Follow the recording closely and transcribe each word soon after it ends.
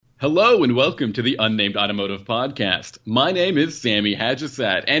Hello and welcome to the Unnamed Automotive Podcast. My name is Sammy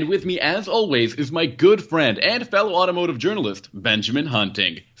Haj-Assad, and with me, as always, is my good friend and fellow automotive journalist, Benjamin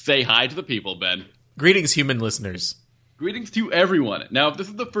Hunting. Say hi to the people, Ben. Greetings, human listeners. Greetings to everyone. Now, if this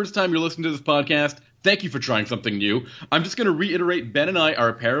is the first time you're listening to this podcast, thank you for trying something new. I'm just going to reiterate, Ben and I are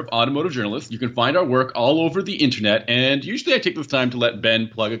a pair of automotive journalists. You can find our work all over the internet, and usually I take this time to let Ben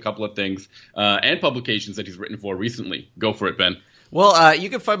plug a couple of things and publications that he's written for recently. Go for it, Ben. Well, you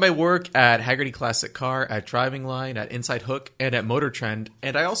can find my work at Haggerty Classic Car, at Driving Line, at Inside Hook, and at Motor Trend.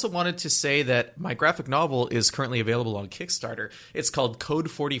 And I also wanted to say that my graphic novel is currently available on Kickstarter. It's called Code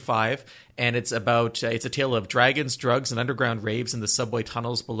 45, and it's a tale of dragons, drugs, and underground raves in the subway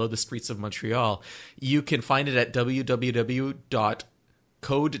tunnels below the streets of Montreal. You can find it at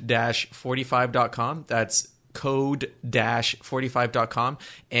www.code-45.com. That's code-45.com,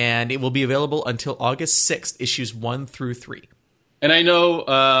 and it will be available until August 6th, issues 1 through 3. And I know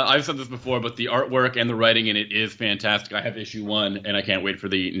I've said this before, but the artwork and the writing in it is fantastic. I have issue 1, and I can't wait for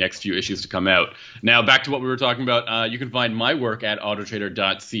the next few issues to come out. Now, back to what we were talking about. You can find my work at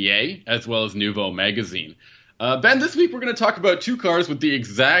autotrader.ca, as well as Nouveau Magazine. Ben, this week we're going to talk about two cars with a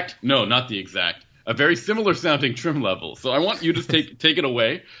very similar sounding trim level. So I want you to take it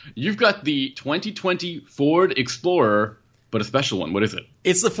away. You've got the 2020 Ford Explorer, but a special one. What is it?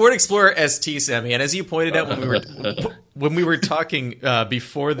 It's the Ford Explorer ST, Sammy. And as you pointed out when we were talking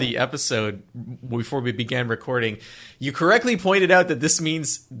before the episode, before we began recording, you correctly pointed out that this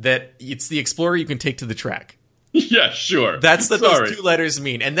means that it's the Explorer you can take to the track. Yeah, sure. That's what those two letters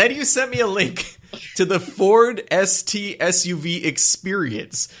mean. And then you sent me a link to the Ford ST SUV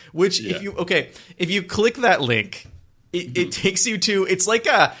Experience, which if you click that link, it takes you to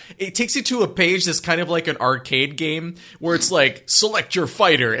a page that's kind of like an arcade game where it's like select your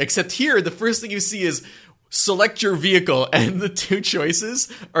fighter, except here the first thing you see is select your vehicle, and the two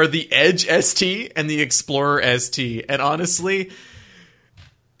choices are the Edge ST and the Explorer ST. And honestly,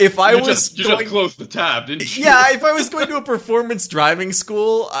 if I was just close the tab, didn't you? Yeah, if I was going to a performance driving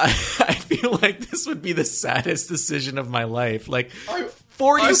school, I feel like this would be the saddest decision of my life. Like,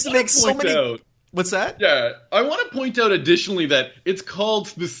 Ford used to make so many. What's that? Yeah, I want to point out additionally that it's called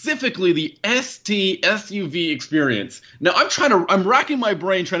specifically the ST SUV Experience. Now, I'm racking my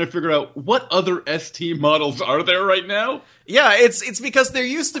brain trying to figure out what other ST models are there right now. Yeah, it's because there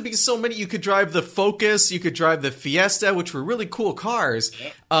used to be so many. You could drive the Focus, you could drive the Fiesta, which were really cool cars.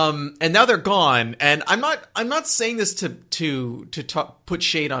 Yep. And now they're gone. And I'm not saying this to put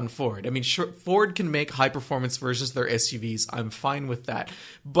shade on Ford. I mean, sure, Ford can make high performance versions of their SUVs. I'm fine with that.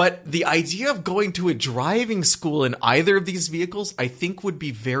 But the idea of going to a driving school in either of these vehicles, I think, would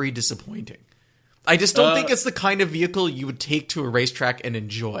be very disappointing. I just don't think it's the kind of vehicle you would take to a racetrack and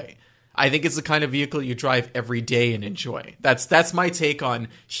enjoy. I think it's the kind of vehicle you drive every day and enjoy. That's my take on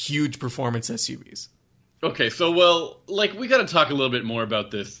huge performance SUVs. Okay, so we got to talk a little bit more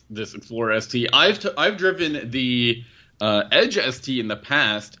about this Explorer ST. I've driven the Edge ST in the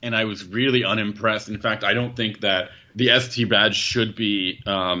past, and I was really unimpressed. In fact, I don't think that the ST badge should be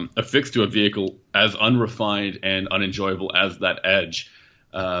affixed to a vehicle as unrefined and unenjoyable as that Edge.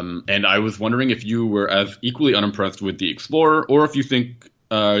 And I was wondering if you were as equally unimpressed with the Explorer, or if you think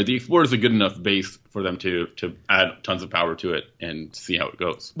the Explorer is a good enough base for them to add tons of power to it and see how it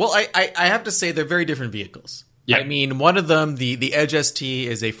goes. Well, I have to say they're very different vehicles. Yeah. I mean, one of them, the Edge ST,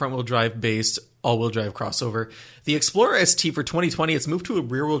 is a front-wheel drive based all-wheel drive crossover. The Explorer ST for 2020, it's moved to a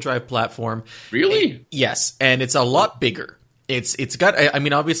rear-wheel drive platform. Really? Yes, and it's a lot bigger. It's got, I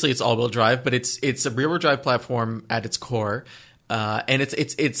mean, obviously it's all-wheel drive, but it's a rear-wheel drive platform at its core. And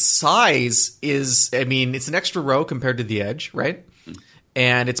its size is, I mean, it's an extra row compared to the Edge, right?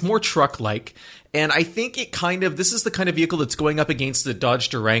 And it's more truck-like. And I think this is the kind of vehicle that's going up against the Dodge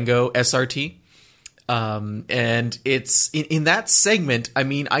Durango SRT. And it's in that segment. I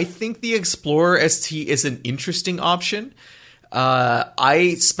mean, I think the Explorer ST is an interesting option.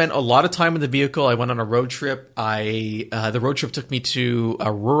 I spent a lot of time in the vehicle. I went on a road trip. The road trip took me to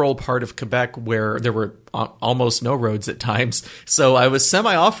a rural part of Quebec where there were almost no roads at times. So I was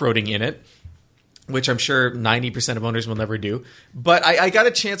semi-off-roading in it, which I'm sure 90% of owners will never do. But I got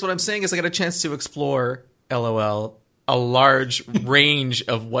a chance. What I'm saying is I got a chance to explore, LOL, a large range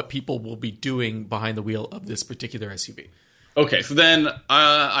of what people will be doing behind the wheel of this particular SUV. Okay, so then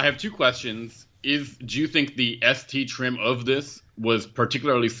I have two questions. Do you think the ST trim of this was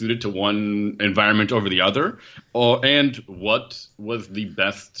particularly suited to one environment over the other? And what was the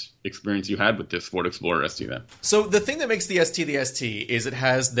best experience you had with this Ford Explorer ST then? So the thing that makes the ST is it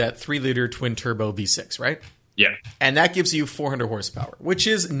has that 3-liter twin-turbo V6, right? Yeah. And that gives you 400 horsepower, which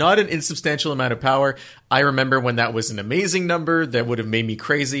is not an insubstantial amount of power. I remember when that was an amazing number that would have made me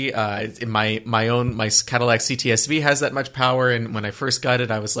crazy. In my Cadillac CTS-V has that much power, and when I first got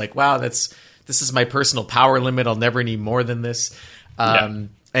it, I was like, wow, this is my personal power limit. I'll never need more than this. And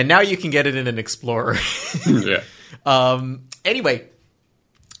now you can get it in an Explorer. Yeah. Anyway,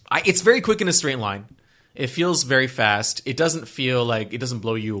 it's very quick in a straight line. It feels very fast. It doesn't feel like it doesn't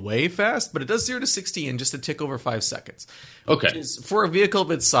blow you away fast, but it does 0 to 60 in just a tick over 5 seconds. Okay. For a vehicle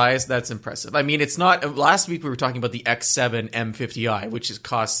of its size, that's impressive. I mean, it's not. Last week we were talking about the X7 M50i, which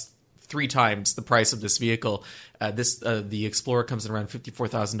costs 3 times the price of this vehicle. The Explorer comes in around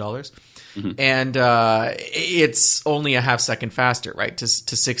 $54,000, and it's only a half second faster, right, to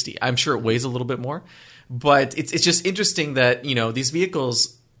 60. I'm sure it weighs a little bit more, but it's just interesting that these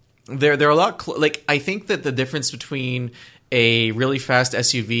vehicles. They're a lot I think that the difference between a really fast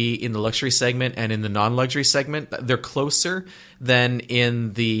SUV in the luxury segment and in the non-luxury segment, they're closer than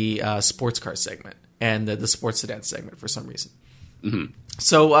in the sports car segment and the sports sedan segment for some reason. Mm-hmm.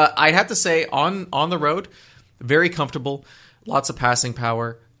 So I'd have to say on the road, very comfortable, lots of passing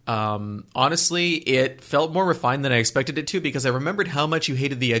power. Honestly, it felt more refined than I expected it to because I remembered how much you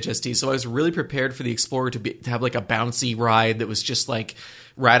hated the Edge ST. So I was really prepared for the Explorer to have like a bouncy ride that was just like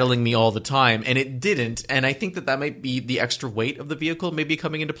rattling me all the time, and it didn't. And I think that might be the extra weight of the vehicle maybe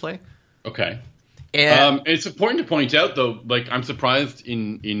coming into play. Okay. And it's important to point out, though, like I'm surprised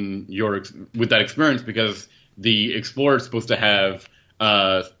in your with that experience because the Explorer is supposed to have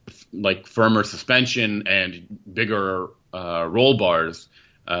like firmer suspension and bigger roll bars.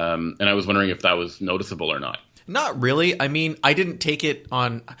 And I was wondering if that was noticeable or not. Not really. I mean, I didn't take it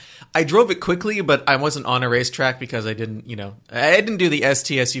on. I drove it quickly, but I wasn't on a racetrack because I didn't do the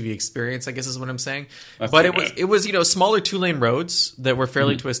ST SUV experience, I guess is what I'm saying. But it was smaller 2-lane roads that were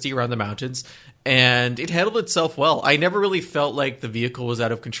fairly twisty around the mountains, and it handled itself well. I never really felt like the vehicle was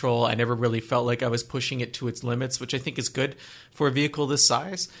out of control. I never really felt like I was pushing it to its limits, which I think is good for a vehicle this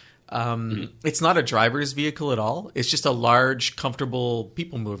size. It's not a driver's vehicle at all. It's just a large, comfortable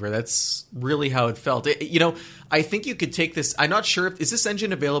people mover. That's really how it felt. I think you could take this. I'm not sure is this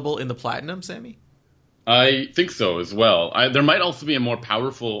engine available in the Platinum, Sammy? I think so as well. There might also be a more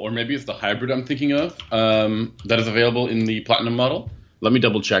powerful, or maybe it's the hybrid I'm thinking of, that is available in the Platinum model. Let me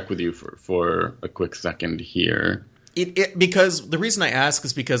double check with you for a quick second here. Because the reason I ask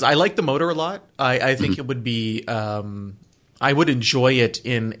is because I like the motor a lot. I think it would be. I would enjoy it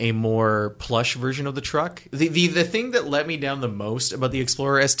in a more plush version of the truck. The thing that let me down the most about the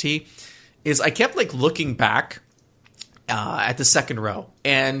Explorer ST is I kept looking back at the second row,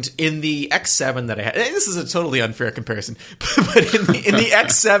 and in the X7 that I had, this is a totally unfair comparison, but in the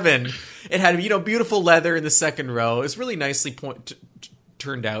X7, it had beautiful leather in the second row. It's really nicely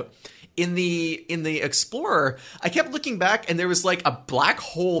turned out. In the Explorer, I kept looking back, and there was like a black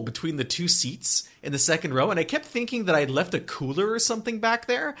hole between the 2 seats in the second row, and I kept thinking that I'd left a cooler or something back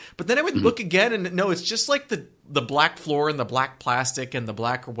there. But then I would look again, and no, it's just like the black floor and the black plastic and the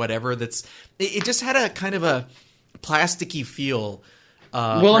black or whatever. It just had a kind of a plasticky feel.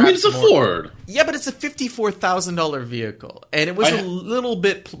 Well, I mean, it's a Ford. Yeah, but it's a $54,000 vehicle, and it was a little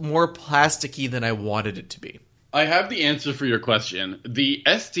bit more plasticky than I wanted it to be. I have the answer for your question. The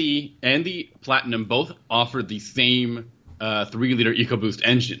ST and the Platinum both offer the same 3-liter EcoBoost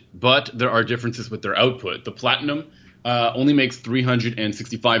engine, but there are differences with their output. The Platinum only makes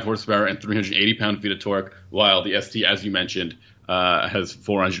 365 horsepower and 380 pound-feet of torque, while the ST, as you mentioned, has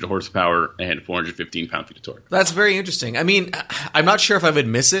 400 horsepower and 415 pound-feet of torque. That's very interesting. I mean, I'm not sure if I would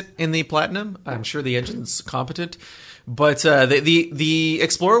miss it in the Platinum. I'm sure the engine's competent. But the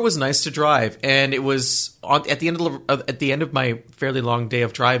Explorer was nice to drive, and it was at the end of my fairly long day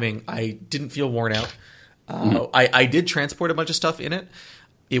of driving, I didn't feel worn out. I did transport a bunch of stuff in it.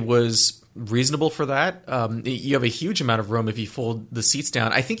 It was reasonable for that. You have a huge amount of room if you fold the seats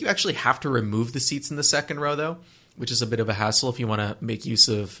down. I think you actually have to remove the seats in the second row, though, which is a bit of a hassle if you want to make use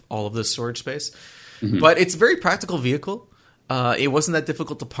of all of the storage space. But it's a very practical vehicle. It wasn't that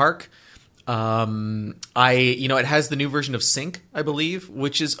difficult to park. It has the new version of Sync, I believe,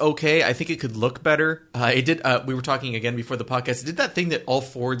 which is okay. I think it could look better. It did. We were talking again before the podcast. It did that thing that all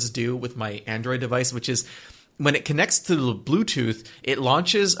Fords do with my Android device, which is when it connects to the Bluetooth, it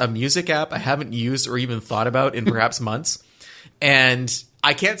launches a music app I haven't used or even thought about in perhaps months. And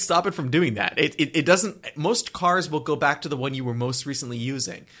I can't stop it from doing that. It doesn't. Most cars will go back to the one you were most recently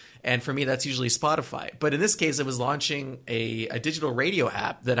using. And for me, that's usually Spotify. But in this case, it was launching a digital radio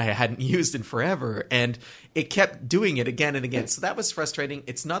app that I hadn't used in forever. And it kept doing it again and again. So that was frustrating.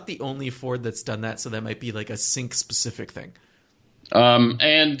 It's not the only Ford that's done that. So that might be like a Sync-specific thing.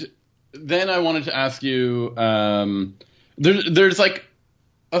 And then I wanted to ask you, there's like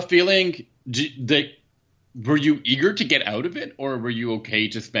a feeling that were you eager to get out of it, or were you okay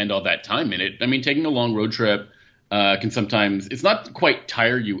to spend all that time in it? I mean, taking a long road trip can sometimes, it's not quite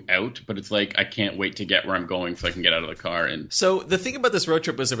tire you out, but it's like, I can't wait to get where I'm going so I can get out of the car. And so the thing about this road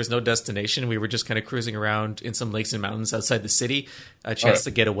trip was there was no destination. We were just kind of cruising around in some lakes and mountains outside the city, a chance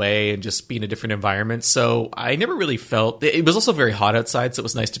to get away and just be in a different environment. So I never really felt, it was also very hot outside, so it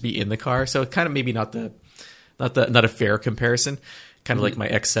was nice to be in the car. So it kind of maybe not a fair comparison. Kind of like my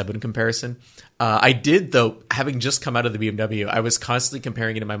X7 comparison. I did, though, having just come out of the BMW, I was constantly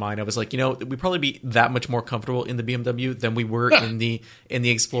comparing it in my mind. I was like, we'd probably be that much more comfortable in the BMW than we were in the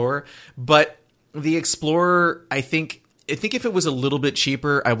Explorer. But the Explorer, I think if it was a little bit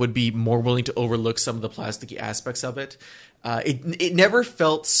cheaper, I would be more willing to overlook some of the plasticky aspects of it. It never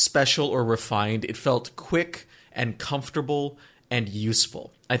felt special or refined. It felt quick and comfortable and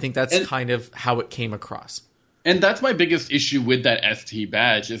useful. I think that's kind of how it came across. And that's my biggest issue with that ST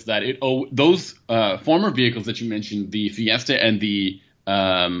badge is that those former vehicles that you mentioned, the Fiesta and the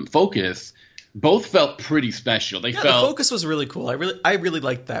Focus, both felt pretty special. The Focus was really cool. I really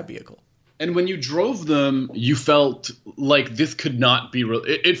liked that vehicle. And when you drove them, you felt like this could not be.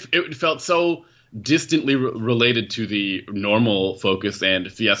 It felt so distantly related to the normal Focus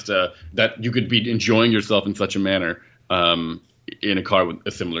and Fiesta that you could be enjoying yourself in such a manner. In a car with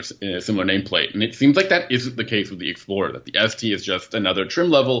a similar nameplate. And it seems like that isn't the case with the Explorer, that the ST is just another trim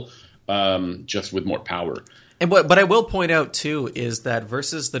level, just with more power. And but I will point out, too, is that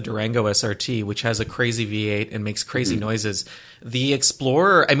versus the Durango SRT, which has a crazy V8 and makes crazy noises, the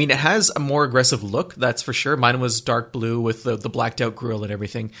Explorer, I mean, it has a more aggressive look, that's for sure. Mine was dark blue with the blacked out grille and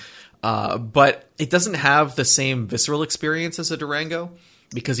everything. But it doesn't have the same visceral experience as a Durango,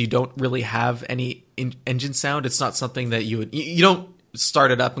 because you don't really have any engine sound. It's not something that you don't start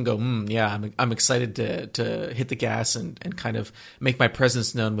it up and go, I'm excited to hit the gas and kind of make my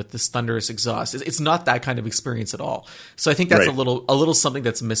presence known with this thunderous exhaust. It's not that kind of experience at all. So I think that's a little something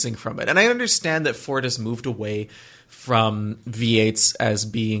that's missing from it. And I understand that Ford has moved away from V8s as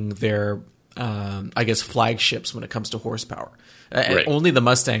being their, flagships when it comes to horsepower. And only the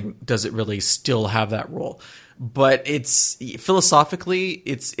Mustang does it really still have that role. But it's philosophically,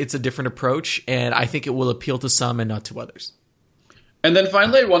 it's a different approach, and I think it will appeal to some and not to others. And then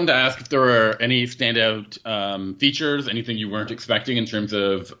finally, I wanted to ask if there were any standout features, anything you weren't expecting in terms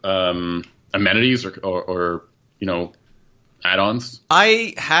of amenities or add-ons.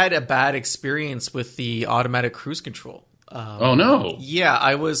 I had a bad experience with the automatic cruise control. Oh no! Yeah,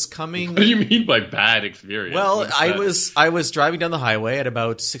 I was coming. What do you mean by bad experience? Well, I was driving down the highway at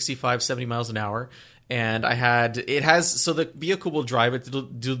about 65, 70 miles an hour. And so the vehicle will drive it to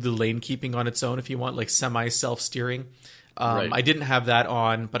do the lane keeping on its own if you want, like semi self-steering. I didn't have that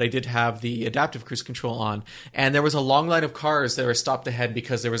on, but I did have the adaptive cruise control on. And there was a long line of cars that were stopped ahead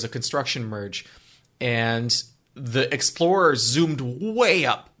because there was a construction merge. And the Explorer zoomed way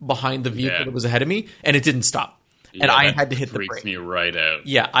up behind the vehicle that was ahead of me, and it didn't stop. And I had to hit the brake. Freaks me right out.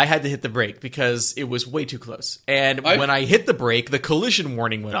 Yeah, I had to hit the brake because it was way too close. And when I hit the brake, the collision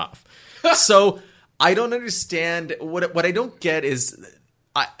warning went off. So I don't understand. What I don't get is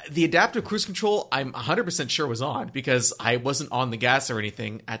the adaptive cruise control, I'm 100% sure was on because I wasn't on the gas or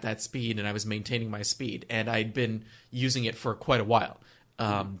anything at that speed, and I was maintaining my speed. And I'd been using it for quite a while,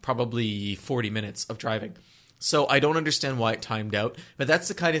 probably 40 minutes of driving. So I don't understand why it timed out. But that's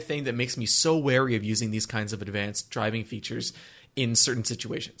the kind of thing that makes me so wary of using these kinds of advanced driving features in certain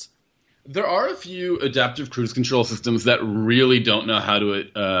situations. There are a few adaptive cruise control systems that really don't know how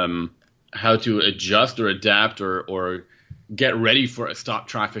to adjust or adapt or get ready for a stop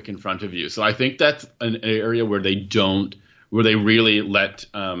traffic in front of you. So I think that's an area where they really let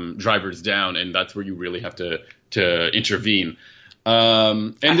drivers down, and that's where you really have to intervene.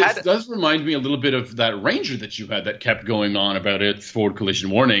 This does remind me a little bit of that Ranger that you had that kept going on about its forward collision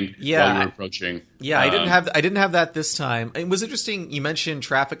warning while you were approaching. Yeah, I didn't have that this time. It was interesting. You mentioned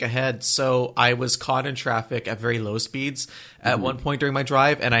traffic ahead, so I was caught in traffic at very low speeds at one point during my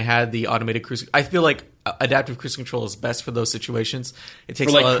drive, and I had the automated cruise. I feel like adaptive cruise control is best for those situations. It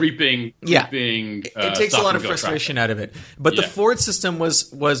takes creeping. It takes a lot of frustration out of it. But the Ford system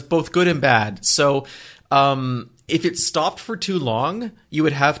was both good and bad. So if it stopped for too long, you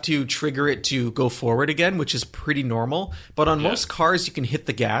would have to trigger it to go forward again, which is pretty normal. But on most cars, you can hit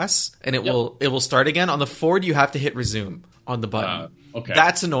the gas and it will start again. On the Ford, you have to hit resume on the button. Okay.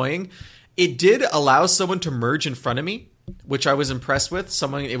 That's annoying. It did allow someone to merge in front of me, which I was impressed with.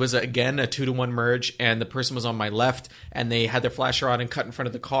 It was again a 2-to-1 merge, and the person was on my left, and they had their flasher on and cut in front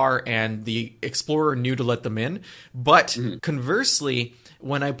of the car, and the Explorer knew to let them in. But conversely,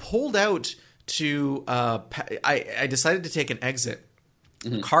 when I pulled out to, I decided to take an exit.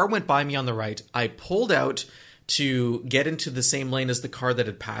 The car went by me on the right. I pulled out to get into the same lane as the car that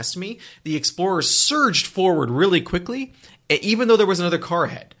had passed me. The Explorer surged forward really quickly, even though there was another car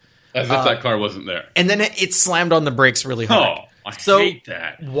ahead. As if that car wasn't there. And then it slammed on the brakes really hard. Oh, I hate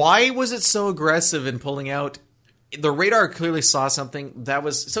that. Why was it so aggressive in pulling out? The radar clearly saw something.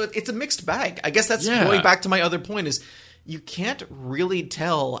 It's a mixed bag. I guess that's going back to my other point is you can't really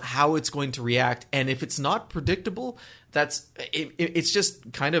tell how it's going to react. And if it's not predictable, it's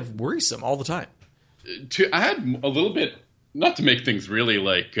just kind of worrisome all the time. To add a little bit, not to make things really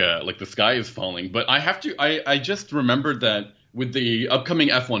like the sky is falling, but I just remembered that with the upcoming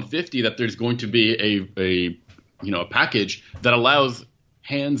F-150 that there's going to be a package that allows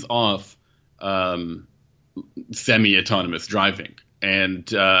hands-off semi-autonomous driving. And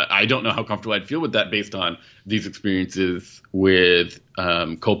I don't know how comfortable I'd feel with that based on these experiences with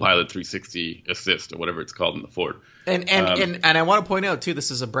Copilot 360 Assist or whatever it's called in the Ford. And I want to point out, too, this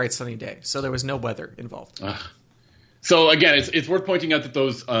is a bright sunny day, so there was no weather involved. So, again, it's worth pointing out that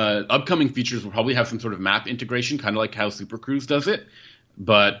those upcoming features will probably have some sort of map integration, kind of like how Super Cruise does it.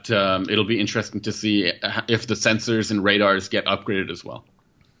 But it'll be interesting to see if the sensors and radars get upgraded as well.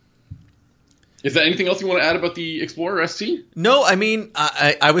 Is there anything else you want to add about the Explorer ST? No, I mean,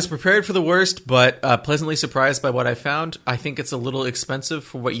 I was prepared for the worst, but pleasantly surprised by what I found. I think it's a little expensive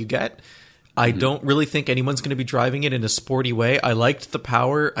for what you get. I don't really think anyone's going to be driving it in a sporty way. I liked the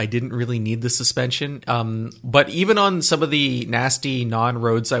power. I didn't really need the suspension. But even on some of the nasty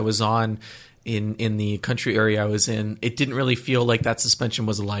non-roads I was on in the country area I was in, it didn't really feel like that suspension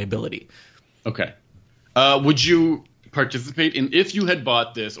was a liability. Okay. Would you participate in, if you had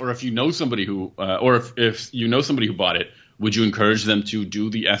bought this, or if you know somebody who, if you know somebody who bought it, would you encourage them to do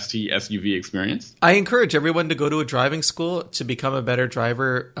the ST SUV experience? I encourage everyone to go to a driving school to become a better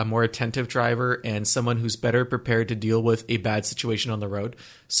driver, a more attentive driver, and someone who's better prepared to deal with a bad situation on the road.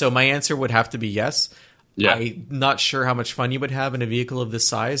 So my answer would have to be yes. Yeah. I'm not sure how much fun you would have in a vehicle of this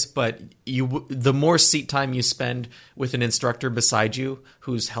size, but the more seat time you spend with an instructor beside you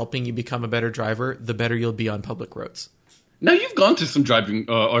who's helping you become a better driver, the better you'll be on public roads. Now, you've gone to some driving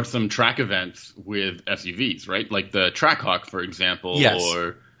or some track events with SUVs, right? Like the Trackhawk, for example. Yes.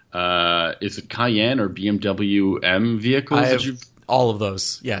 Or is it Cayenne or BMW M vehicles? All of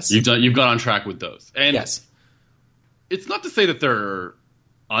those, yes. You've gone on track with those. And yes. It's not to say that they're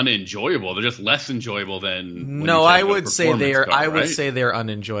unenjoyable. They're just less enjoyable than I would say they're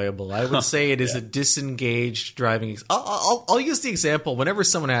unenjoyable. I would say it is a disengaged driving. I'll use the example whenever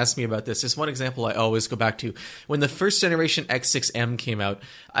someone asks me about this. There's one example I always go back to. When the first generation X6M came out,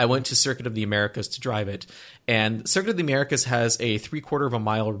 I went to Circuit of the Americas to drive it, and Circuit of the Americas has a 3/4 of a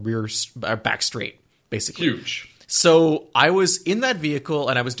mile back straight, basically. Huge. So I was in that vehicle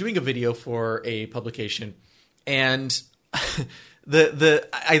and I was doing a video for a publication, and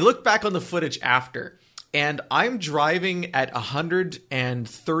I look back on the footage after, and I'm driving at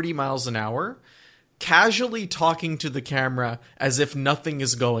 130 miles an hour, casually talking to the camera as if nothing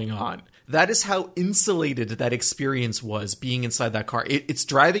is going on. That is how insulated that experience was being inside that car. It's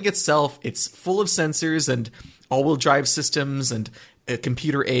driving itself. It's full of sensors and all-wheel drive systems and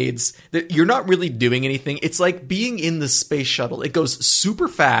computer aids. You're not really doing anything. It's like being in the space shuttle. It goes super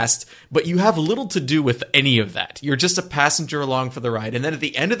fast, but you have little to do with any of that. You're just a passenger along for the ride. And then at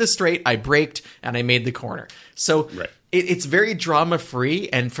the end of the straight, I braked and I made the corner. So it's very drama-free,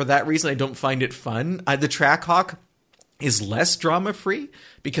 and for that reason, I don't find it fun. The Trackhawk is less drama-free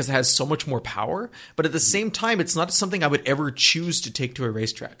because it has so much more power, but at the same time, it's not something I would ever choose to take to a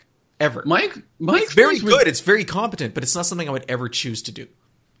racetrack. Ever. It's very good. It's very competent, but it's not something I would ever choose to do.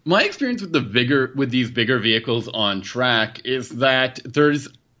 My experience with these bigger vehicles on track is that there's,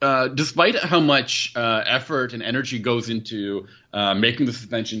 despite how much effort and energy goes into making the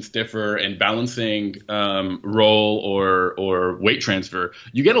suspension stiffer and balancing roll or weight transfer,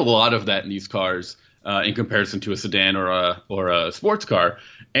 you get a lot of that in these cars in comparison to a sedan or a sports car.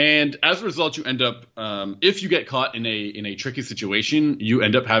 And as a result, you end up, if you get caught in a tricky situation, you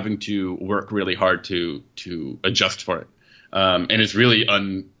end up having to work really hard to adjust for it. And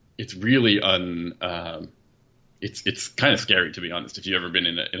it's kind of scary, to be honest. If you've ever been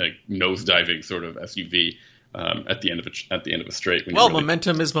in a nosediving sort of SUV at the end of a straight.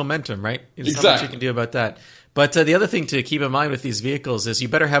 Momentum is momentum, right? There's not much you can do about that. But the other thing to keep in mind with these vehicles is you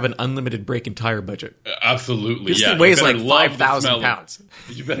better have an unlimited brake and tire budget. Absolutely, this thing weighs like 5,000 pounds.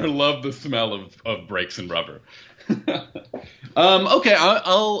 You better love the smell of brakes and rubber. Okay,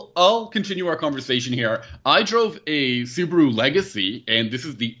 I'll continue our conversation here. I drove a Subaru Legacy, and this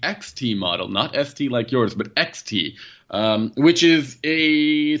is the XT model, not ST like yours, but XT, which is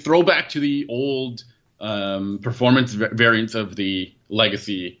a throwback to the old performance variants of the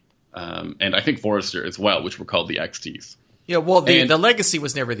Legacy, and I think Forester as well, which were called the XTs. Yeah, well, the Legacy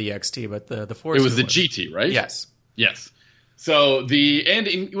was never the XT, but the Forester it was the GT, right? Yes. Yes. So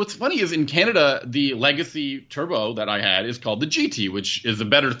what's funny is in Canada, the Legacy Turbo that I had is called the GT, which is a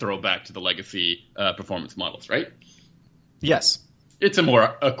better throwback to the Legacy performance models, right? Yes. It's a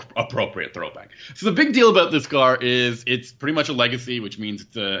more appropriate throwback. So the big deal about this car is it's pretty much a Legacy, which means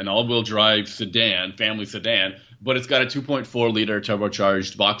it's an all-wheel drive sedan, family sedan, but it's got a 2.4-liter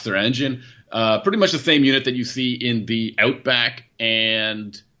turbocharged Boxer engine, pretty much the same unit that you see in the Outback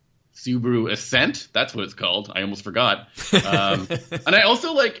and Subaru Ascent. That's what it's called. I almost forgot. And I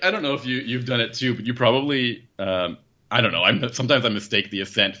also I don't know if you've done it too, but you probably, I don't know. Sometimes I mistake the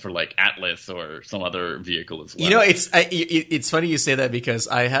Ascent for Atlas or some other vehicle as well. You know, it's funny you say that because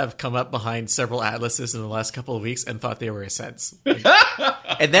I have come up behind several Atlases in the last couple of weeks and thought they were Ascents.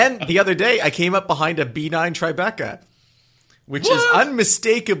 And then the other day I came up behind a B9 Tribeca, which is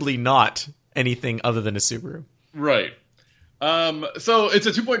unmistakably not anything other than a Subaru. Right. So it's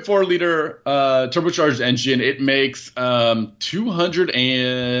a 2.4-liter turbocharged engine. It makes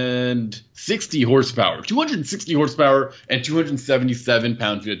 260 horsepower. 260 horsepower and 277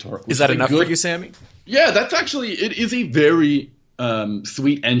 pound-feet of torque. Is that enough for you, Sammy? Yeah, it is a very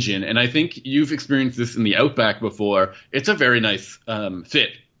sweet engine. And I think you've experienced this in the Outback before. It's a very nice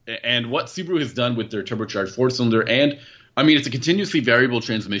fit. And what Subaru has done with their turbocharged four-cylinder it's a continuously variable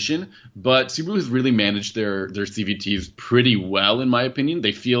transmission, but Subaru has really managed their CVTs pretty well, in my opinion.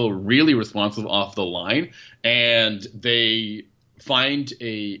 They feel really responsive off the line, and they find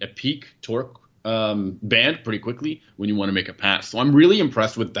a peak torque band pretty quickly when you want to make a pass. So I'm really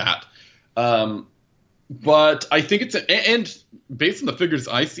impressed with that. But I think and based on the figures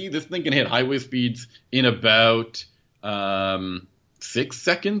I see, this thing can hit highway speeds in about 6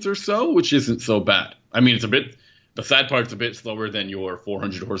 seconds or so, which isn't so bad. The sad part's a bit slower than your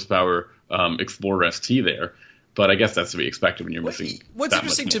 400 horsepower Explorer ST there, but I guess that's to be expected when you're missing. What's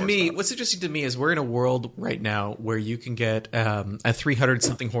interesting to me is we're in a world right now where you can get a 300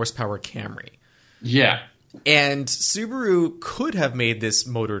 something horsepower Camry. Yeah, and Subaru could have made this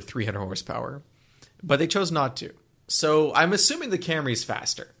motor 300 horsepower, but they chose not to. So I'm assuming the Camry's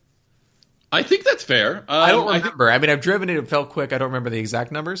faster. I think that's fair. I don't remember. I've driven it. It felt quick. I don't remember the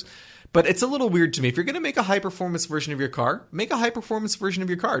exact numbers. But it's a little weird to me. If you're going to make a high-performance version of your car, make a high-performance version of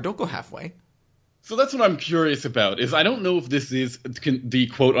your car. Don't go halfway. So that's what I'm curious about. I don't know if this is the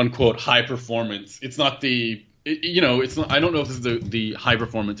quote-unquote high performance. It's not the it's not. I don't know if this is the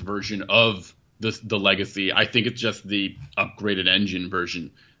high-performance version of the Legacy. I think it's just the upgraded engine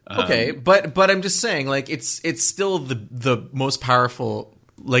version. Okay, but I'm just saying, it's still the most powerful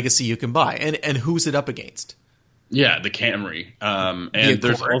Legacy you can buy, and who's it up against? Yeah, the Camry. And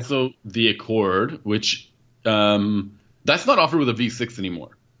there's also the Accord, which that's not offered with a V6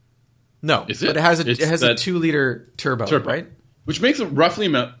 anymore. No, is it? But it has a 2-liter turbo, right? Which makes it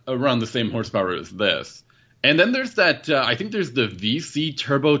roughly around the same horsepower as this. And then there's that, I think there's the VC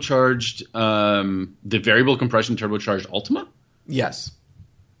turbocharged, the variable compression turbocharged Ultima? Yes.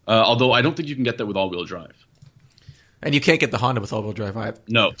 Although I don't think you can get that with all-wheel drive. And you can't get the Honda with all-wheel drive either.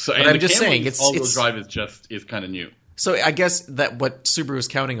 No. So but I'm just saying, all-wheel drive is kind of new. So I guess that what Subaru is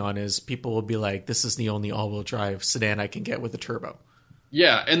counting on is people will be like, this is the only all-wheel drive sedan I can get with a turbo.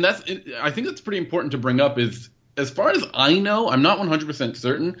 Yeah, and I think that's pretty important to bring up is, as far as I know, I'm not 100%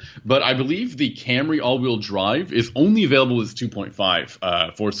 certain, but I believe the Camry all-wheel drive is only available as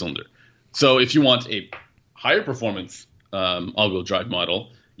 2.5 four-cylinder. So if you want a higher performance all-wheel drive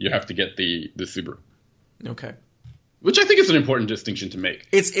model, you have to get the Subaru. Okay. Which I think is an important distinction to make.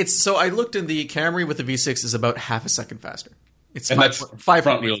 It's so I looked in the Camry with the V6 is about half a second faster. It's and 5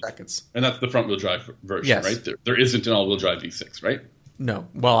 seconds. And that's the front wheel drive version, yes. Right? There isn't an all wheel drive V6, right? No.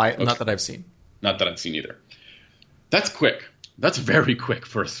 Well, not that I've seen. Not that I've seen either. That's quick. That's very quick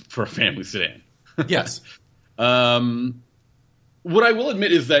for a family sedan. Yes. What I will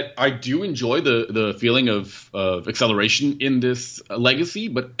admit is that I do enjoy the feeling of acceleration in this Legacy,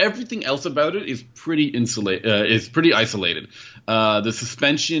 but everything else about it is pretty isolated. The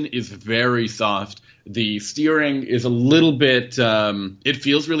suspension is very soft. The steering is a little bit. It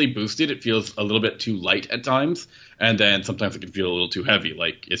feels really boosted. It feels a little bit too light at times, and then sometimes it can feel a little too heavy.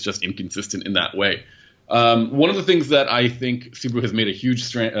 It's just inconsistent in that way. One of the things that I think Subaru has made a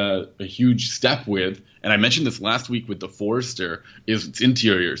huge step with, and I mentioned this last week with the Forester, is its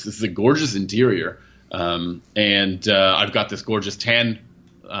interiors. This is a gorgeous interior. And I've got this gorgeous tan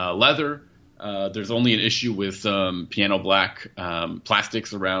leather. There's only an issue with some piano black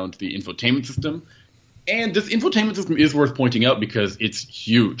plastics around the infotainment system. And this infotainment system is worth pointing out because it's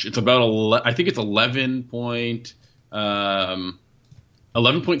huge. It's about, I think it's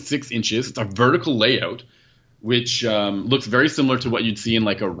 11.6 inches. It's a vertical layout, which looks very similar to what you'd see in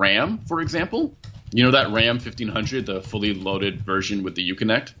like a Ram, for example. You know that Ram 1500, the fully loaded version with the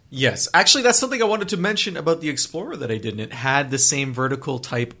Uconnect? Yes. Actually, that's something I wanted to mention about the Explorer that I didn't. It had the same vertical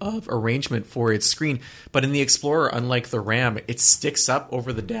type of arrangement for its screen, but in the Explorer, unlike the Ram, it sticks up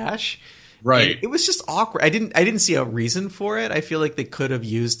over the dash. Right. And it was just awkward. I didn't see a reason for it. I feel like they could have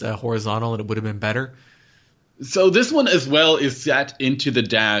used a horizontal and it would have been better. So this one as well is set into the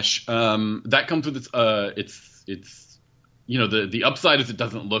dash. That comes with its you know, the upside is it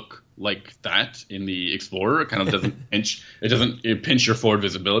doesn't look like that in the Explorer. It kind of doesn't pinch. It doesn't pinch your forward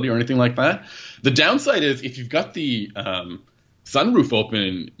visibility or anything like that. The downside is if you've got the sunroof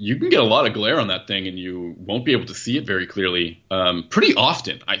open, you can get a lot of glare on that thing, and you won't be able to see it very clearly. Pretty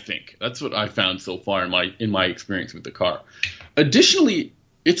often, I think that's what I found so far in my experience with the car. Additionally,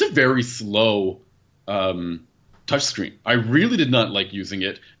 it's a very slow touchscreen. I really did not like using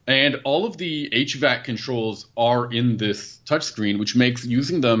it, and all of the HVAC controls are in this touchscreen, which makes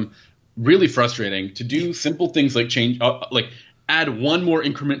using them really frustrating. To do simple things like add one more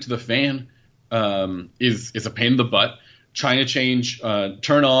increment to the fan is a pain in the butt. Trying to change,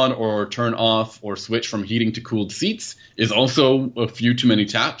 turn on or turn off or switch from heating to cooled seats is also a few too many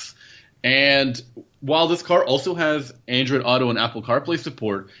taps. And while this car also has Android Auto and Apple CarPlay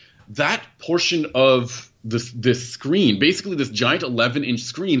support, that portion of this screen, basically this giant 11-inch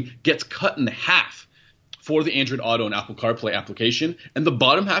screen, gets cut in half for the Android Auto and Apple CarPlay application, and the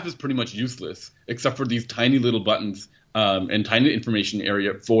bottom half is pretty much useless, except for these tiny little buttons and tiny information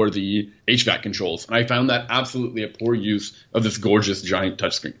area for the HVAC controls. And I found that absolutely a poor use of this gorgeous giant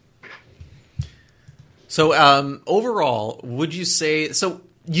touchscreen. So overall, would you say... So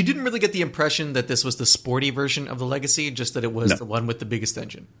you didn't really get the impression that this was the sporty version of the Legacy, just that it was the one with the biggest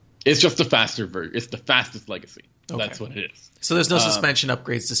engine? It's just the faster version. It's the fastest Legacy. Okay. That's what it is. So there's no suspension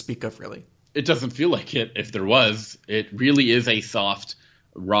upgrades to speak of, really? It doesn't feel like it. If there was, it really is a soft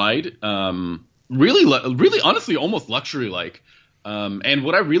ride. Really, honestly, almost luxury-like. And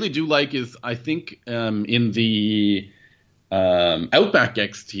what I really do like is, I think in the Outback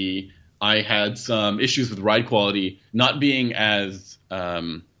XT, I had some issues with ride quality not being as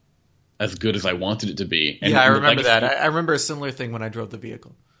good as I wanted it to be. And I remember that. I remember a similar thing when I drove the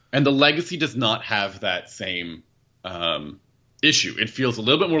vehicle. And the Legacy does not have that same issue. It feels a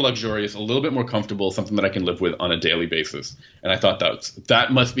little bit more luxurious, a little bit more comfortable, something that I can live with on a daily basis. And I thought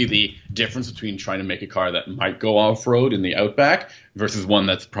that must be the difference between trying to make a car that might go off-road in the Outback versus one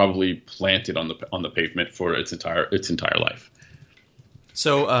that's probably planted on the pavement for its entire life.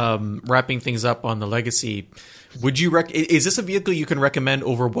 So wrapping things up on the Legacy, would you is this a vehicle you can recommend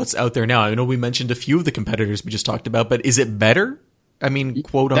over what's out there now? I know we mentioned a few of the competitors we just talked about, but is it better? I mean,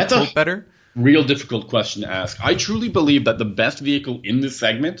 quote unquote, better? Real difficult question to ask. I truly believe that the best vehicle in this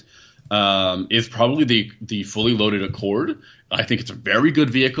segment is probably the fully loaded Accord. I think it's a very good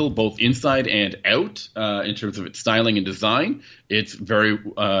vehicle, both inside and out, in terms of its styling and design. It's very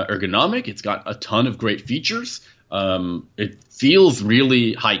ergonomic. It's got a ton of great features. It feels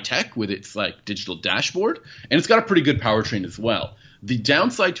really high tech with its like digital dashboard, and it's got a pretty good powertrain as well. The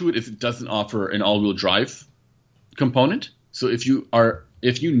downside to it is it doesn't offer an all-wheel drive component. So if you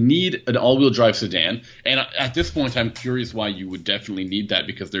need an all-wheel drive sedan, and at this point I'm curious why you would definitely need that,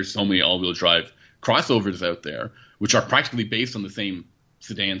 because there's so many all-wheel drive crossovers out there, which are practically based on the same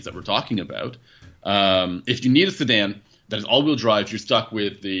sedans that we're talking about. If you need a sedan that is all-wheel drive, you're stuck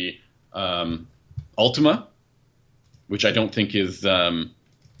with the Altima, which I don't think is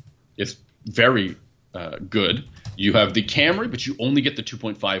very good. You have the Camry, but you only get the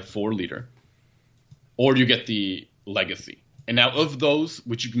 2.5 4-liter, or you get the Legacy. And now of those,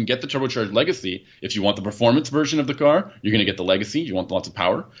 which you can get the turbocharged Legacy, if you want the performance version of the car, you're going to get the Legacy. You want lots of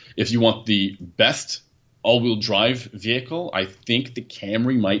power. If you want the best all-wheel drive vehicle, I think the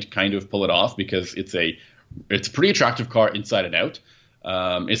Camry might kind of pull it off, because it's a pretty attractive car inside and out.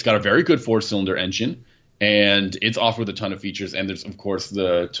 It's got a very good 4-cylinder engine, and it's offered a ton of features. And there's, of course,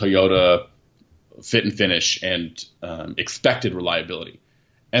 the Toyota fit and finish and expected reliability.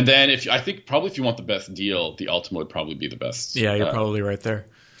 And then I think if you want the best deal, the Altima would probably be the best. Yeah, you're probably right there.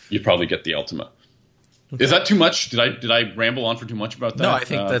 You'd probably get the Altima. Okay. Is that too much? Did I ramble on for too much about that? No, I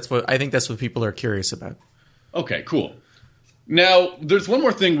think that's what people are curious about. Okay, cool. Now, there's one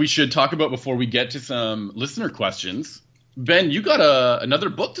more thing we should talk about before we get to some listener questions. Ben, you got another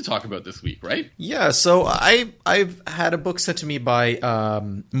book to talk about this week, right? Yeah, so I've had a book sent to me by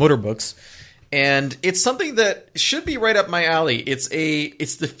Motor Books, and it's something that should be right up my alley. It's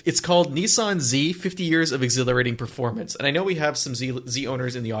called Nissan Z: 50 Years of Exhilarating Performance, and I know we have some Z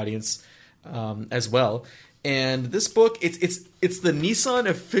owners in the audience as well. And this book, it's the Nissan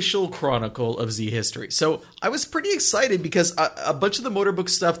official chronicle of Z history. So I was pretty excited because a bunch of the Motor Book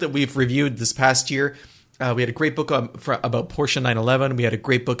stuff that we've reviewed this past year. We had a great book about Porsche 911. We had a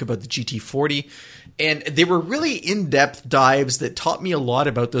great book about the GT40. And they were really in-depth dives that taught me a lot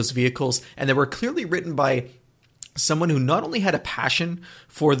about those vehicles. And they were clearly written by someone who not only had a passion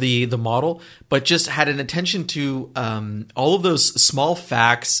for the model, but just had an attention to all of those small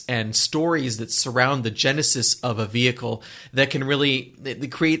facts and stories that surround the genesis of a vehicle that can really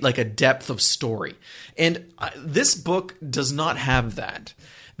create like a depth of story. And this book does not have that.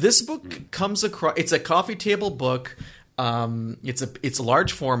 This book comes across. It's a coffee table book. It's a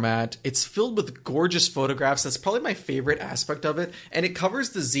large format. It's filled with gorgeous photographs. That's probably my favorite aspect of it. And it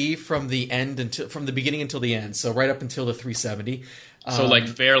covers the Z from the beginning until the end. So right up until the 370. So like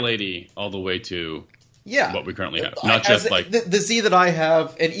Fairlady all the way to what we currently have, not just like the Z that I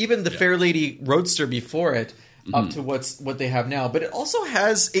have, and even the Fairlady Roadster before it, up to what they have now. But it also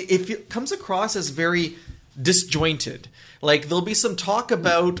has it comes across as very disjointed. Like there'll be some talk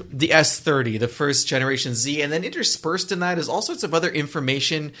about the S30, the first generation Z, and then interspersed in that is all sorts of other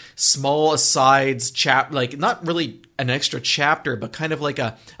information, small asides, like not really an extra chapter, but kind of like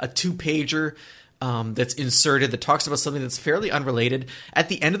a 2-pager that's inserted that talks about something that's fairly unrelated. At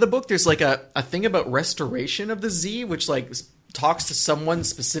the end of the book, there's like a thing about restoration of the Z, which like talks to someone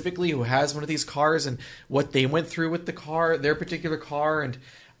specifically who has one of these cars and what they went through with the car, their particular car, and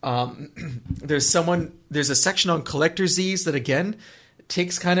there's a section on collector Zs that again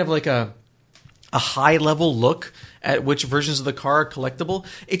takes kind of like a high level look at which versions of the car are collectible.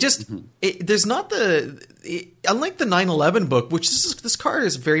 There's not unlike the 911 book, which this car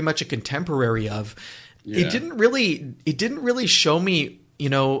is very much a contemporary of. Yeah. It didn't really show me,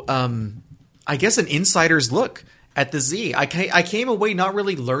 I guess an insider's look at the Z. I came away not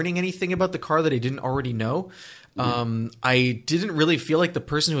really learning anything about the car that I didn't already know. I didn't really feel like the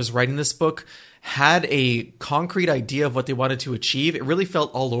person who was writing this book had a concrete idea of what they wanted to achieve. It really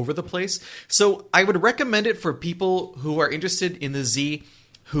felt all over the place. So I would recommend it for people who are interested in the Z,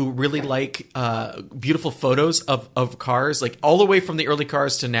 who really like beautiful photos of cars, like all the way from the early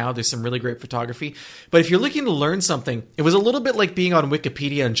cars to now. There's some really great photography. But if you're looking to learn something, it was a little bit like being on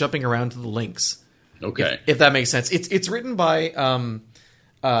Wikipedia and jumping around to the links. Okay. If that makes sense. It's written by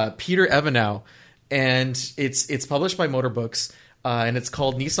Peter Evanow. And it's published by Motor Books, and it's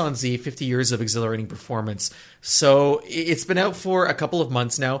called Nissan Z: 50 Years of Exhilarating Performance. So it's been out for a couple of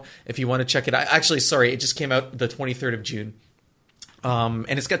months now. If you want to check it out, it just came out the 23rd of June, and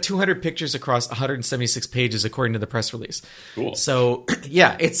it's got 200 pictures across 176 pages, according to the press release. Cool. So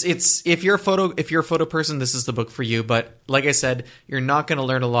yeah, it's if you're a photo person, this is the book for you. But like I said, you're not going to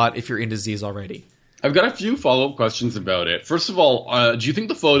learn a lot if you're into Zs already. I've got a few follow-up questions about it. First of all, do you think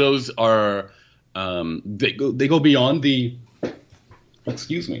the photos are they go beyond the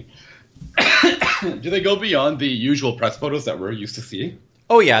excuse me do they go beyond the usual press photos that we're used to seeing?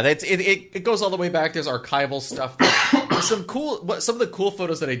 Oh yeah, it goes all the way back. There's archival stuff. Some of the cool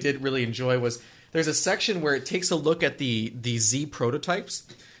photos that I did really enjoy was there's a section where it takes a look at the Z prototypes.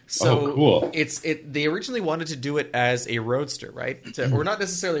 So cool. They originally wanted to do it as a roadster, right? Or not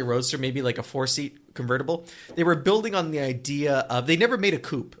necessarily a roadster, maybe like a 4-seat convertible. They were building on the idea of, they never made a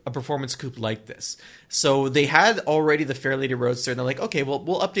performance coupe like this. So they had already the Fairlady Roadster, and they're like, okay, well,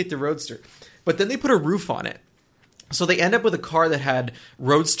 we'll update the Roadster. But then they put a roof on it. So they end up with a car that had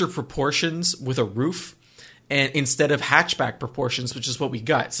Roadster proportions with a roof, and instead of hatchback proportions, which is what we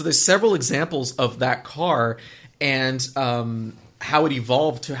got. So there's several examples of that car, and how it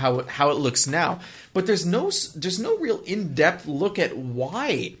evolved to how it looks now. But there's no real in-depth look at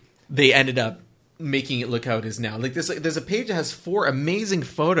why they ended up making it look how it is now. Like there's a page that has 4 amazing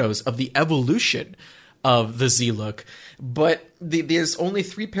photos of the evolution of the Z look, but there's only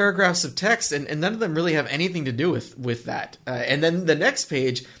 3 paragraphs of text, and none of them really have anything to do with that. And then the next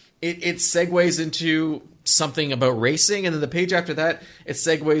page, it segues into something about racing, and then the page after that, it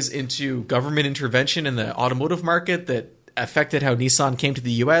segues into government intervention in the automotive market that affected how Nissan came to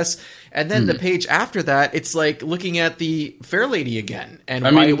the U.S. And then the page after that, it's like looking at the Fairlady again and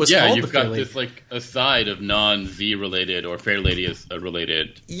why it was called the Fairlady. You've got this like aside of non-Z related or Fairlady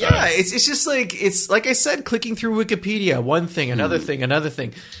related. Yeah, it's just like, it's like I said, clicking through Wikipedia, one thing, another thing, another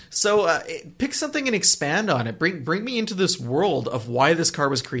thing. So pick something and expand on it. Bring me into this world of why this car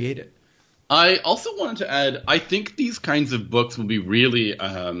was created. I also wanted to add, I think these kinds of books will be really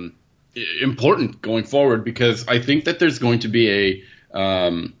important going forward, because I think that there's going to be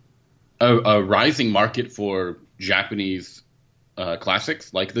a rising market for Japanese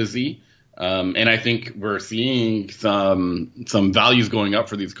classics like the Z. And I think we're seeing some values going up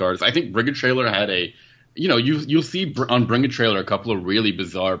for these cards. I think Bring a Trailer had you'll see on Bring a Trailer a couple of really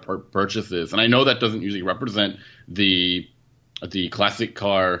bizarre purchases. And I know that doesn't usually represent the classic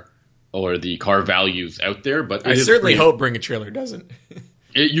car or the car values out there, but I certainly hope Bring a Trailer doesn't.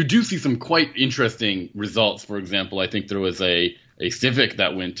 You do see some quite interesting results. For example, I think there was a Civic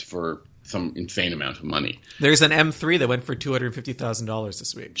that went for some insane amount of money. There's an M3 that went for $250,000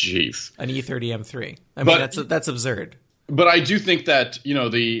 this week. Jeez. An E30 M3. I mean, that's absurd. But I do think that,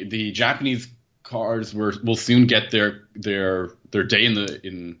 the Japanese cars will soon get their day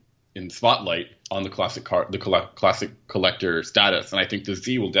in spotlight on the classic collector status, and I think the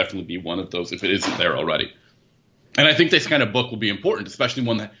Z will definitely be one of those if it isn't there already. And I think this kind of book will be important, especially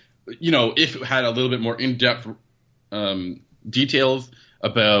one that, if it had a little bit more in-depth details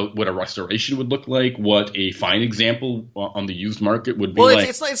about what a restoration would look like, what a fine example on the used market would be like.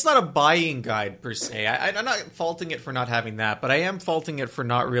 Well, it's not a buying guide per se. I'm not faulting it for not having that, but I am faulting it for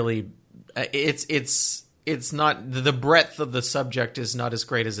not really. It's not, the breadth of the subject is not as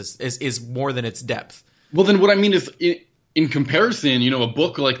great as is more than its depth. Well, then what I mean is, in comparison, a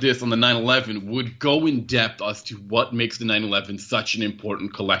book like this on the 911 would go in depth as to what makes the 911 such an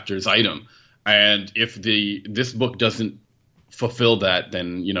important collector's item. And if this book doesn't fulfill that,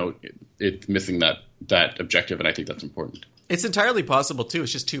 then, it's missing that objective, and I think that's important. It's entirely possible, too.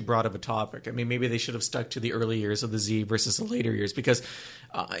 It's just too broad of a topic. I mean, maybe they should have stuck to the early years of the Z versus the later years, because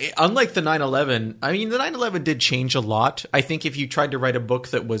unlike the 911, I mean, the 911 did change a lot. I think if you tried to write a book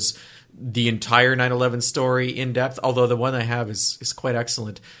that was the entire 911 story in depth, although the one I have is quite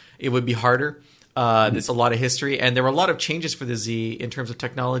excellent, it would be harder. There's a lot of history, and there were a lot of changes for the Z in terms of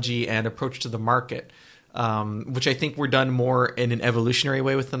technology and approach to the market. Which I think were done more in an evolutionary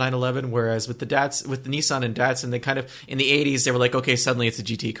way with the 911, whereas with the Nissan and Datsun, they kind of, in the 80s, they were like, okay, suddenly it's a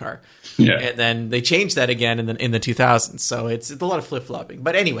GT car. Yeah. And then they changed that again in the 2000s. So it's a lot of flip-flopping.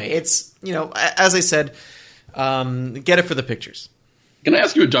 But anyway, it's, as I said, get it for the pictures. Can I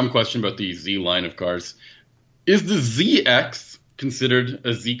ask you a dumb question about the Z line of cars? Is the ZX considered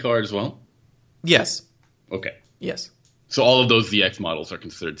a Z car as well? Yes. Okay. Yes. So all of those ZX models are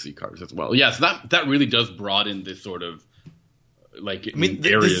considered Z cars as well. Yes, that really does broaden this sort of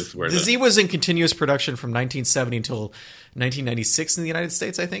areas where the Z was in continuous production from 1970 until 1996 in the United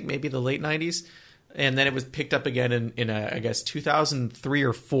States, I think, maybe the late 90s. And then it was picked up again in I guess 2003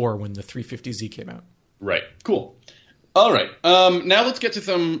 or 4 when the 350Z came out. Right. Cool. All right. Now let's get to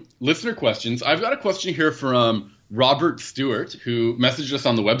some listener questions. I've got a question here from Robert Stewart, who messaged us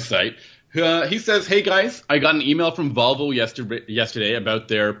on the website. He says, "Hey guys, I got an email from Volvo yesterday about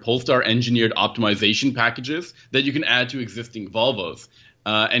their Polestar engineered optimization packages that you can add to existing Volvos.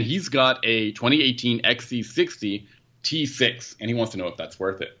 And he's got a 2018 XC60 T6, and he wants to know if that's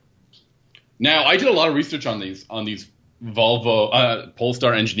worth it." Now, I did a lot of research on these Volvo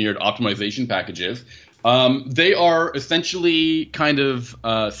Polestar engineered optimization packages. They are essentially kind of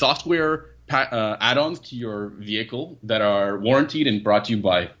software add-ons to your vehicle that are warranted and brought to you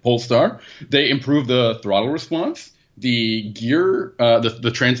by Polestar. They improve the throttle response, the gear,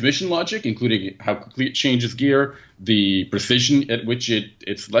 the transmission logic, including how quickly it changes gear, the precision at which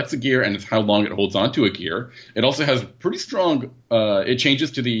it selects a gear, and how long it holds onto a gear. It also has pretty strong, it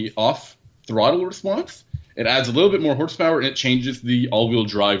changes to the off throttle response. It adds a little bit more horsepower, and it changes the all-wheel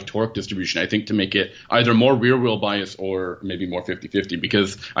drive torque distribution, I think, to make it either more rear-wheel bias or maybe more 50-50,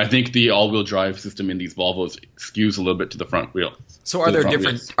 because I think the all-wheel drive system in these Volvos skews a little bit to the front wheel. So are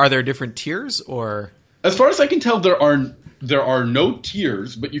there different tiers, or? As far as I can tell, there are no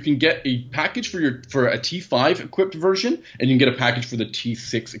tiers, but you can get a package for a T5 equipped version, and you can get a package for the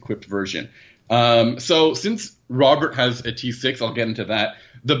T6 equipped version. So since Robert has a T6, I'll get into that.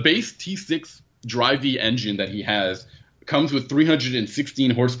 The base T6 Drive-E engine that he has comes with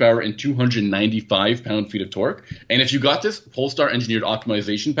 316 horsepower and 295 pound-feet of torque. And if you got this Polestar engineered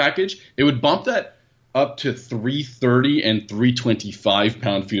optimization package, it would bump that up to 330 and 325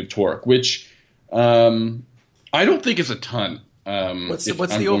 pound-feet of torque, which I don't think is a ton. What's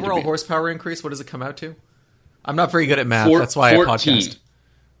the overall horsepower increase? What does it come out to? I'm not very good at math. That's why 14. I podcast.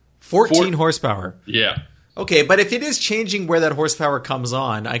 14 horsepower. Yeah. Okay, but if it is changing where that horsepower comes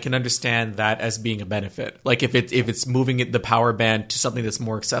on, I can understand that as being a benefit. Like if it's moving the power band to something that's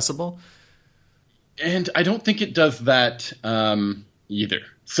more accessible. And I don't think it does that either.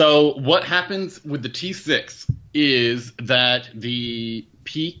 So what happens with the T6 is that the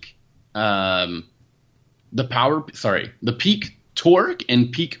peak the peak torque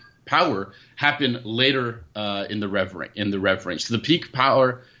and peak power happen later in the rev range. So the peak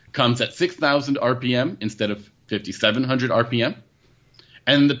power comes at 6,000 RPM instead of 5,700 RPM,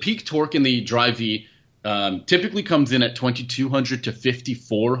 and the peak torque in the Drive-E typically comes in at 2,200 to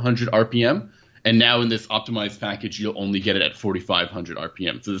 5,400 RPM. And now in this optimized package, you'll only get it at 4,500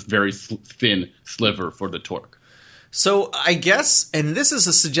 RPM. So this very thin sliver for the torque. So I guess, and this is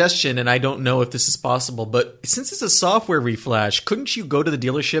a suggestion, and I don't know if this is possible, but since it's a software reflash, couldn't you go to the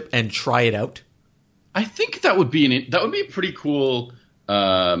dealership and try it out? I think that would be a pretty cool.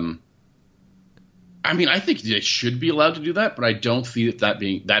 I mean, I think they should be allowed to do that, but I don't see that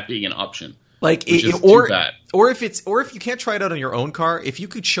being an option. Like, too bad. Or if you can't try it out on your own car, if you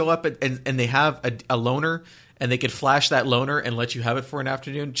could show up and they have a loaner and they could flash that loaner and let you have it for an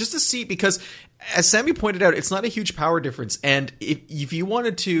afternoon just to see, because as Sammy pointed out, it's not a huge power difference. And if you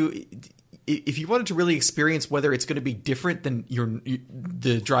wanted to really experience whether it's going to be different than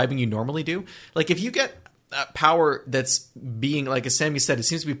the driving you normally do, like if you get power that's being, like as Sammy said, it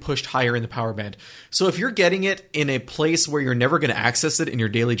seems to be pushed higher in the power band. So if you're getting it in a place where you're never going to access it in your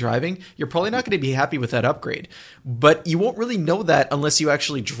daily driving, you're probably not going to be happy with that upgrade. But you won't really know that unless you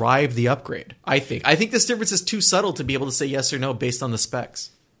actually drive the upgrade. I think this difference is too subtle to be able to say yes or no based on the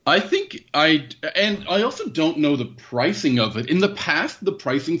specs. I also don't know the pricing of it. In the past, the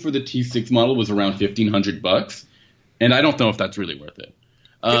pricing for the T6 model was around $1,500, and I don't know if that's really worth it.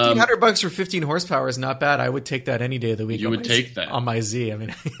 $1,500 for 15 horsepower is not bad. I would take that any day of the week. You would take that on my Z. I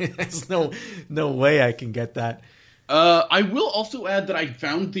mean, there's no way I can get that. I will also add that I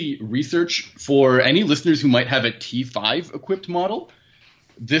found the research for any listeners who might have a T5 equipped model.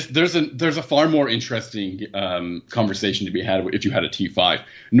 There's a far more interesting conversation to be had if you had a T5.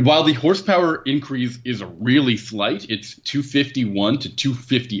 And while the horsepower increase is really slight, it's 251 to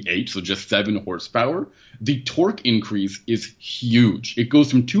 258, so just 7 horsepower. The torque increase is huge. It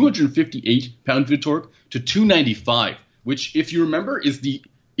goes from 258 pound-feet of torque to 295, which, if you remember, is the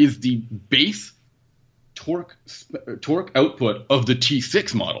base torque output of the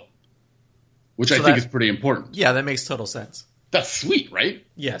T6 model, which I think is pretty important. Yeah, that makes total sense. That's sweet, right?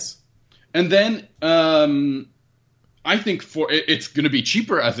 Yes. And then I think it's going to be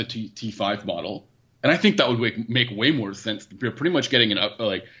cheaper as a T5 model, and I think that would make way more sense. You're pretty much getting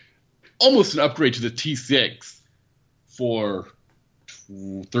almost an upgrade to the T6 for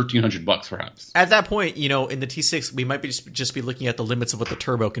 $1,300 perhaps. At that point, in the T6, we might just be looking at the limits of what the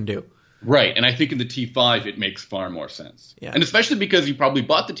turbo can do. Right, and I think in the T5 it makes far more sense. Yeah. And especially because you probably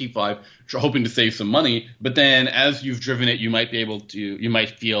bought the T5 hoping to save some money, but then as you've driven it, you might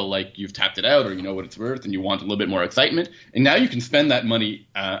feel like you've tapped it out, or you know what it's worth, and you want a little bit more excitement. And now you can spend that money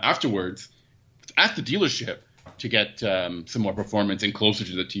afterwards at the dealership to get some more performance and closer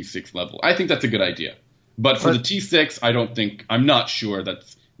to the T6 level. I think that's a good idea. But for the T6, I'm not sure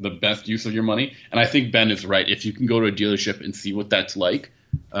that's the best use of your money. And I think Ben is right. If you can go to a dealership and see what that's like,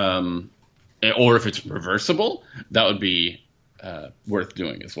 or if it's reversible, that would be worth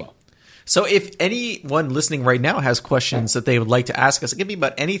doing as well. So if anyone listening right now has questions that they would like to ask us, it can be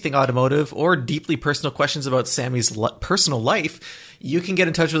about anything automotive or deeply personal questions about Sammy's personal life, you can get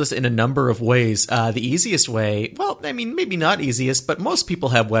in touch with us in a number of ways. The easiest way, well, I mean, maybe not easiest, but most people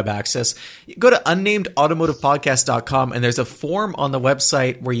have web access. You go to unnamedautomotivepodcast.com, and there's a form on the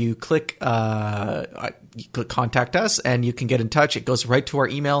website where you click contact us, and you can get in touch. It goes right to our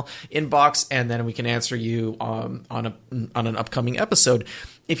email inbox, and then we can answer you on an upcoming episode.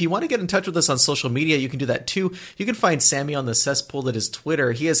 If you want to get in touch with us on social media, you can do that too. You can find Sammy on the cesspool that is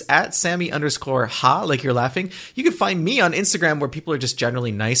Twitter. He is at Sammy_ha, like you're laughing. You can find me on Instagram, where people are just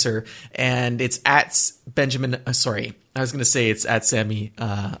generally nicer, and it's at Benjamin. Sorry, I was going to say it's at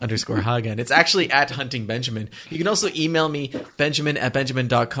Sammy_ha again. It's actually at Hunting Benjamin. You can also email me,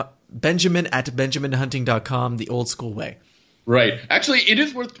 Benjamin@Benjamin.com, Benjamin@BenjaminHunting.com, the old school way. Right. Actually, it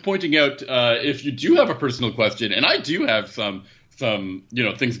is worth pointing out if you do have a personal question, and I do have some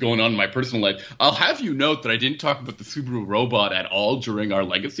things going on in my personal life, I'll have you note that I didn't talk about the Subaru robot at all during our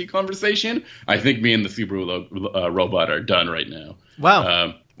legacy conversation. I think me and the Subaru robot are done right now.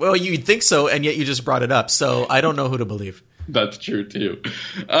 Wow. Well, you'd think so, and yet you just brought it up, so I don't know who to believe. That's true, too.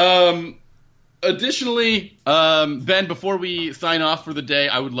 Additionally, Ben, before we sign off for the day,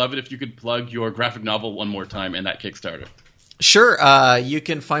 I would love it if you could plug your graphic novel one more time and that Kickstarter. Sure. You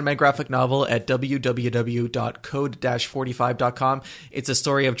can find my graphic novel at www.code-45.com. It's a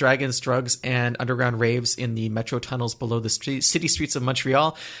story of dragons, drugs, and underground raves in the metro tunnels below the city streets of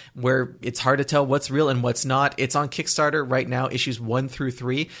Montreal, where it's hard to tell what's real and what's not. It's on Kickstarter right now, issues 1 through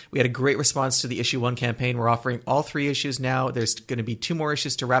 3. We had a great response to the issue 1 campaign. We're offering all 3 issues now. There's going to be 2 more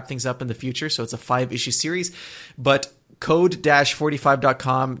issues to wrap things up in the future, so it's a 5-issue series. But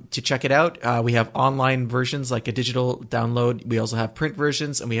code-45.com to check it out. We have online versions like a digital download. We also have print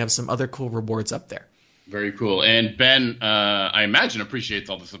versions, and we have some other cool rewards up there. Very cool. And Ben, I imagine,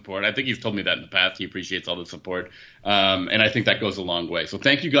 appreciates all the support. I think he's told me that in the past. He appreciates all the support. And I think that goes a long way. So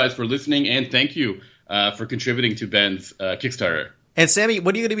thank you guys for listening, and thank you for contributing to Ben's Kickstarter. And Sammy,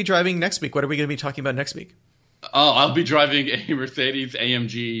 what are you going to be driving next week? What are we going to be talking about next week? I'll be driving a Mercedes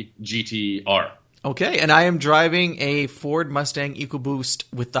AMG GT-R. Okay, and I am driving a Ford Mustang EcoBoost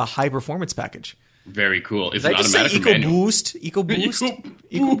with the high performance package. Very cool. It's Did an I just say automatic EcoBoost?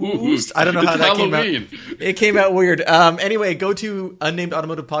 EcoBoost? I don't know how that Halloween. came out. It came out weird. Anyway, go to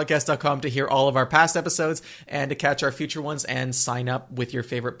unnamedautomotivepodcast.com to hear all of our past episodes and to catch our future ones, and sign up with your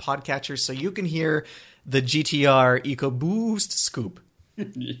favorite podcatchers so you can hear the GTR EcoBoost scoop.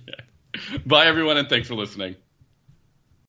 Yeah. Bye, everyone, and thanks for listening.